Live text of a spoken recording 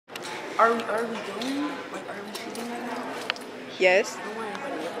Are we doing? Like, are we shooting right now? Yes. I don't want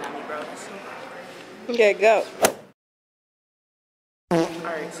anybody looking at me, bro. That's so awkward. Okay, go.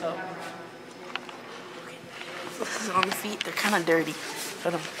 Alright, so. Okay. This is on the feet. They're kind of dirty.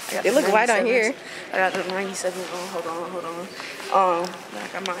 Hold on. They look white on here. I got the 97. Oh, hold on. I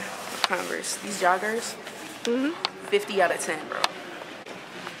got my Converse. These joggers. 50 out of 10, bro.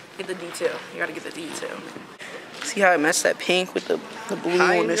 Get the detail. You gotta get the detail. See how I matched that pink with the blue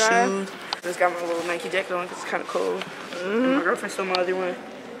on the shoes? Just got my little Nike jacket on because it's kind of cold. And my girlfriend stole my other one.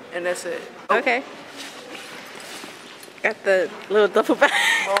 And that's it. Oh. Okay. Got the little duffel bag.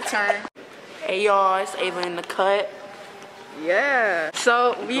 Ball turn. Hey y'all, it's Ava in the cut. Yeah.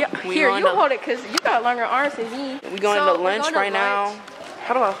 So we here, you hold it because you got longer arms than me. We going to lunch right now.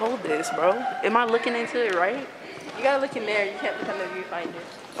 How do I hold this, bro? Am I looking into it right? You gotta look in there. You can't look on the viewfinder.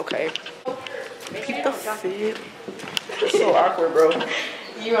 Okay. Keep the fit. It's so awkward, bro.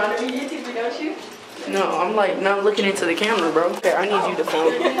 You want to be YouTuber, don't you? No, I'm like not looking into the camera, bro. Okay, I need you to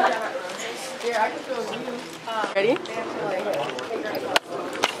film me. Yeah, I can film you. Ready?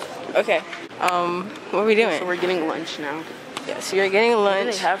 Okay. What are we doing? So we're getting lunch now. Yeah, so you're getting lunch.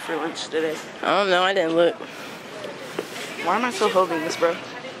 What do they have for lunch today? I don't know. I didn't look. Why am I still holding this, bro?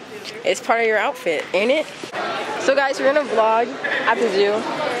 It's part of your outfit, ain't it? So guys, we're gonna vlog at the zoo,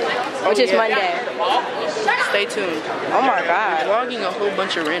 which is Monday. Stay tuned. Oh my god. We're vlogging a whole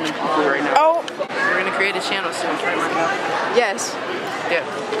bunch of random people right now. Oh. We're gonna create a channel soon. Yes. Yeah.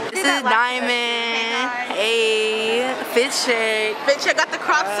 This is Diamond. Hey, Fit Shake. Fit Shake got the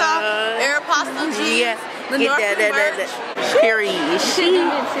crop top, Aeropostale jeans. Yeah. The Get North that. Period.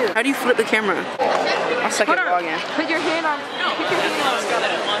 How do you flip the camera? I'll suck at vlogging. Put your hand on.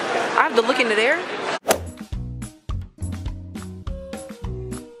 I have to look into there?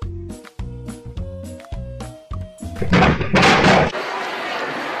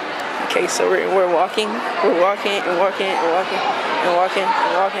 Okay, so we're walking and walking and walking and walking and walking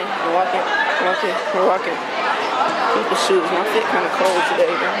and walking and walking and walking. We're walking. Look at the shoes. My feet kind of cold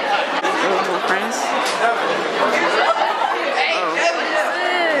today, bro. My friends.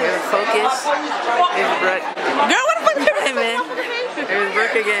 Focus. There's Brooke. Girl, what the fuck are you man? There's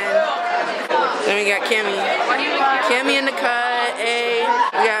Brooke again. Then we got Cammy. Cammy in the cut. Hey.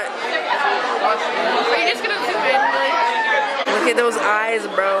 We got. Are you just gonna zoom in? Look at those eyes,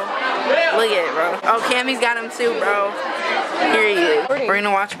 bro. Look at it, bro. Oh, Cammy's got him too, bro. Here he is. We're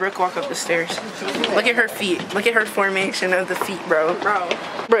gonna watch Brooke walk up the stairs. Look at her feet. Look at her formation of the feet, bro.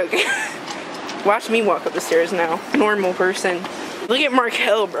 Brooke. Watch me walk up the stairs now. Normal person. Look at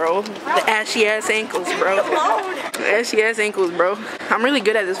Markelle, bro. The ashy ass ankles, bro. The ashy ass ankles, bro. I'm really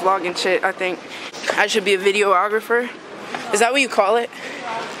good at this vlogging shit, I think. I should be a videographer. Is that what you call it?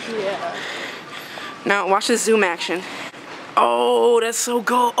 Yeah. Now watch the zoom action. Oh, that's so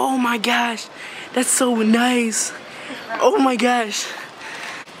cool. Oh my gosh. That's so nice. Oh my gosh.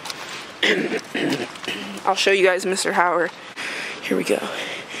 I'll show you guys Mr. Howard. Here we go.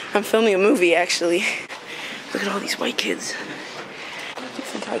 I'm filming a movie, actually. Look at all these white kids. Do you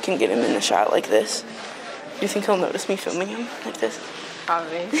think I can get him in the shot like this? Do you think he'll notice me filming him like this?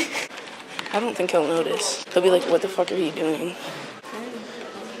 Probably. I don't think he'll notice. He'll be like, what the fuck are you doing?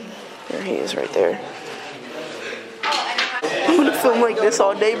 There he is right there. I'm gonna film like this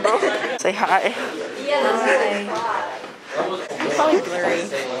all day, bro. Say hi. Hi. It's probably blurry.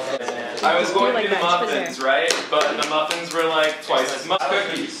 I was going to do the muffins, right? But the muffins were like twice as much.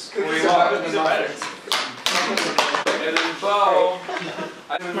 Cookies. We walked in the muffins. And then Bo,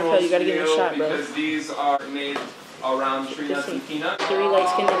 Markelle, you gotta give me a shot, bro. because these are made around tree nuts and peanuts. 3 light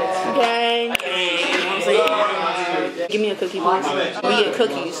skin minutes. Gang. Give me a cookie, please. We get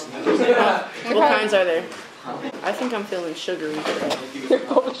cookies. What kinds are there? I think I'm feeling sugary. They're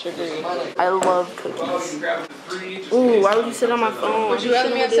both sugary. I love cookies. Ooh, why would you sit on my phone? Would you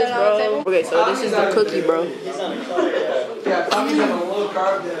rather me have sat on the table? Okay, so this is the cookie, bro.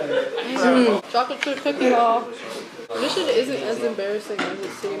 Chocolate chip cookie haul. This shit isn't as embarrassing as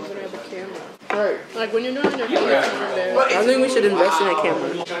it seems when you have a camera. Right. Like when you're doing your thing, it's not embarrassing. I think we should invest in a camera.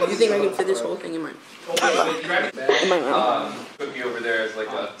 You think I can fit this whole thing in my mouth? Cookie over there is like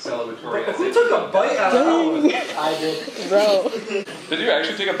a celebratory. Who took a bite out of it? I did. Bro. Did you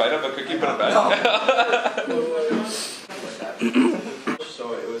actually take a bite of a cookie and put it back?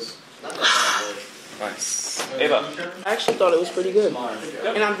 So it was. Nice. Ava. I actually thought it was pretty good.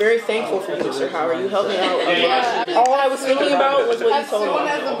 And I'm very thankful for you, Mr. Howard. You helped me out a lot. All I was thinking about was what you told me.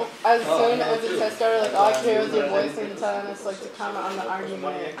 As soon as the test started, like all I could hear was your voice and telling us like to comment on the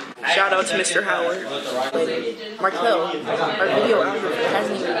argument. Shout out to Mr. Howard. Markelle, our video outfit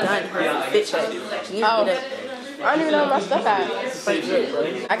hasn't even done her fit check. Can you do that? I don't even know where my stuff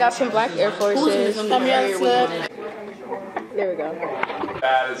at. I got some black Air Forces. There we go.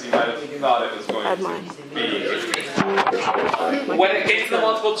 Bad as you might have thought it was going to be. When it came to the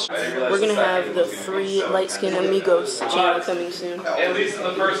multiple choice, We're gonna have the free light skin amigos channel coming soon. at least in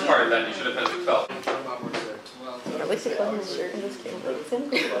the first part, then you should have been felt. I like the color of his shirt in this camera.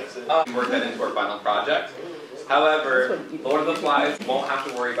 Work that into our final project. However, Lord of the Flies won't have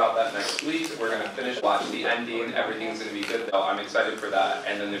to worry about that next week. We're going to finish, watch the ending. Everything's going to be good. So I'm excited for that.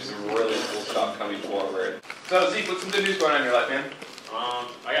 And then there's some really cool stuff coming forward. So Zeke, what's some good news going on in your life, man? I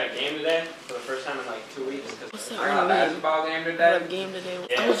got a game today for the first time in like 2 weeks. What's I got a basketball game today. game today?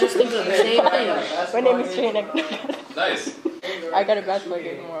 I was just thinking of the same thing. My name is Trina. Nice. I got a basketball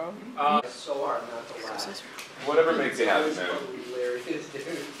game tomorrow. It's so hard not to laugh. Whatever makes you happy, man.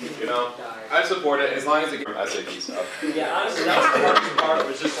 You know, I support it as long as it gets SAP stuff. Yeah, honestly, that was the hardest part.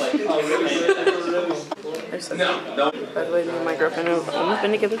 Was just like, oh, really? No. By the way, me and my girlfriend have almost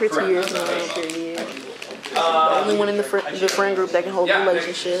been together for 2 years now. Period. The only one in the friend group that can hold a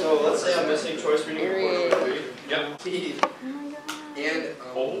relationship. So let's say I'm missing choice for you. Yep. And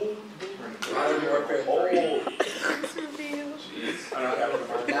Modern Warfare 3.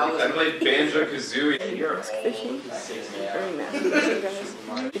 I played Banjo Kazooie. Fishing. Very massive fishing,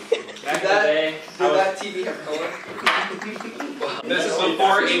 guys. Did that TV have color? This is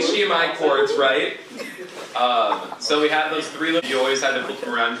before HDMI cords, right? So we had those 3 you always had to flip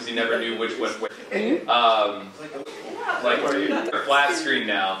them around because you never knew which went where. Like flat screen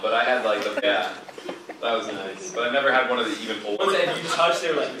now, but I had like the that was nice. But I never had one of the even old ones. If you touch, they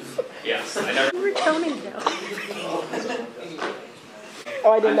were like, yes, I never. We're counting now.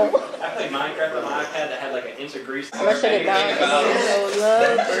 Oh, I didn't know. I played Minecraft on my iPad that had like an inch of grease. I'm gonna shut it down.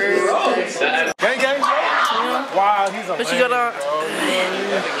 Gang, gang. Wow, he's a But you gotta,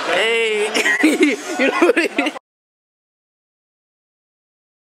 hey, you know what it is?